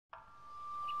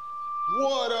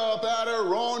What up,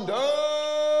 Adirondack?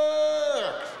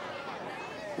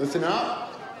 Listen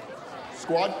up.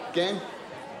 Squad, gang,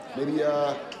 maybe,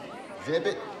 zip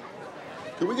it.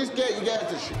 Can we just get you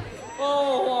guys to shit?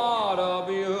 Oh, what a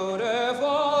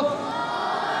beautiful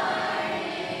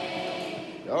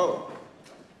morning. Yo,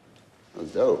 that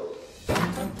was dope.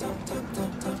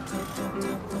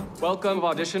 Welcome,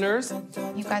 auditioners.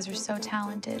 You guys are so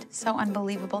talented, so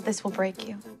unbelievable. This will break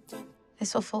you.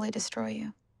 This will fully destroy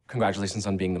you. Congratulations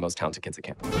on being the most talented kids at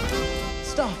camp.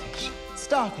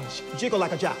 Starfish, jiggle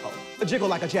like a jackal, jiggle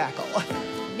like a jackal.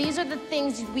 These are the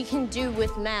things we can do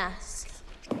with masks.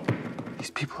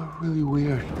 These people are really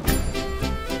weird.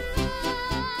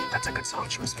 That's a good song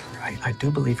choice. I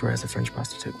do believe her as a French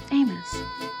prostitute. Amos.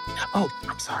 Oh,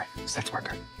 I'm sorry. Sex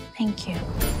worker. Thank you.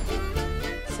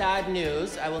 Sad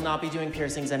news, I will not be doing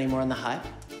piercings anymore in the hut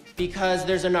because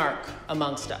there's a narc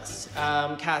amongst us.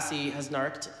 Cassie has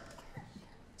narked.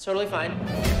 It's totally fine.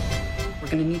 We're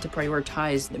gonna need to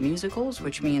prioritize the musicals,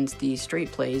 which means the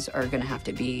straight plays are gonna have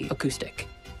to be acoustic.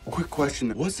 Quick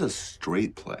question, what's a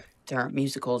straight play? There are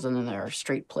musicals and then there are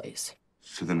straight plays.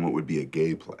 So then what would be a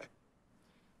gay play?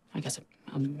 I guess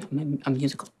a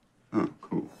musical. Oh,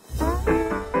 cool.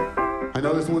 I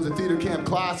know this one's a theater camp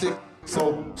classic,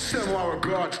 so send our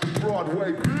regards to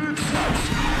Broadway, bitch!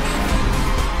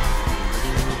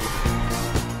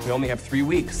 We only have 3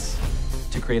 weeks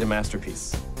to create a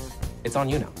masterpiece. It's on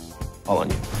you now. All on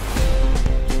you.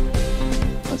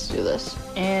 Let's do this.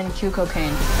 And cue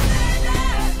cocaine.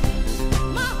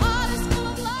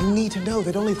 You need to know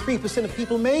that only 3% of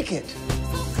people make it.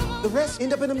 The rest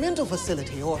end up in a mental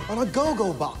facility or on a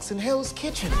go-go box in Hell's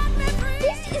Kitchen.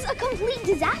 This is a complete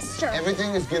disaster.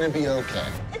 Everything is gonna be okay.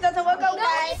 It doesn't work out,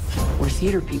 guys. We're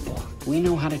theater people. We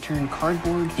know how to turn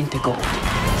cardboard into gold.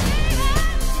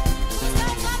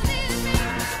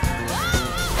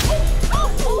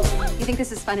 You think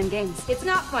this is fun and games? It's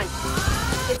not fun.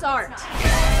 It's art.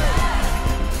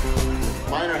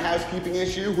 Minor housekeeping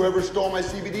issue. Whoever stole my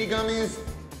CBD gummies,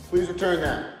 please return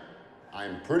them.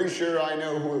 I'm pretty sure I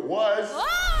know who it was.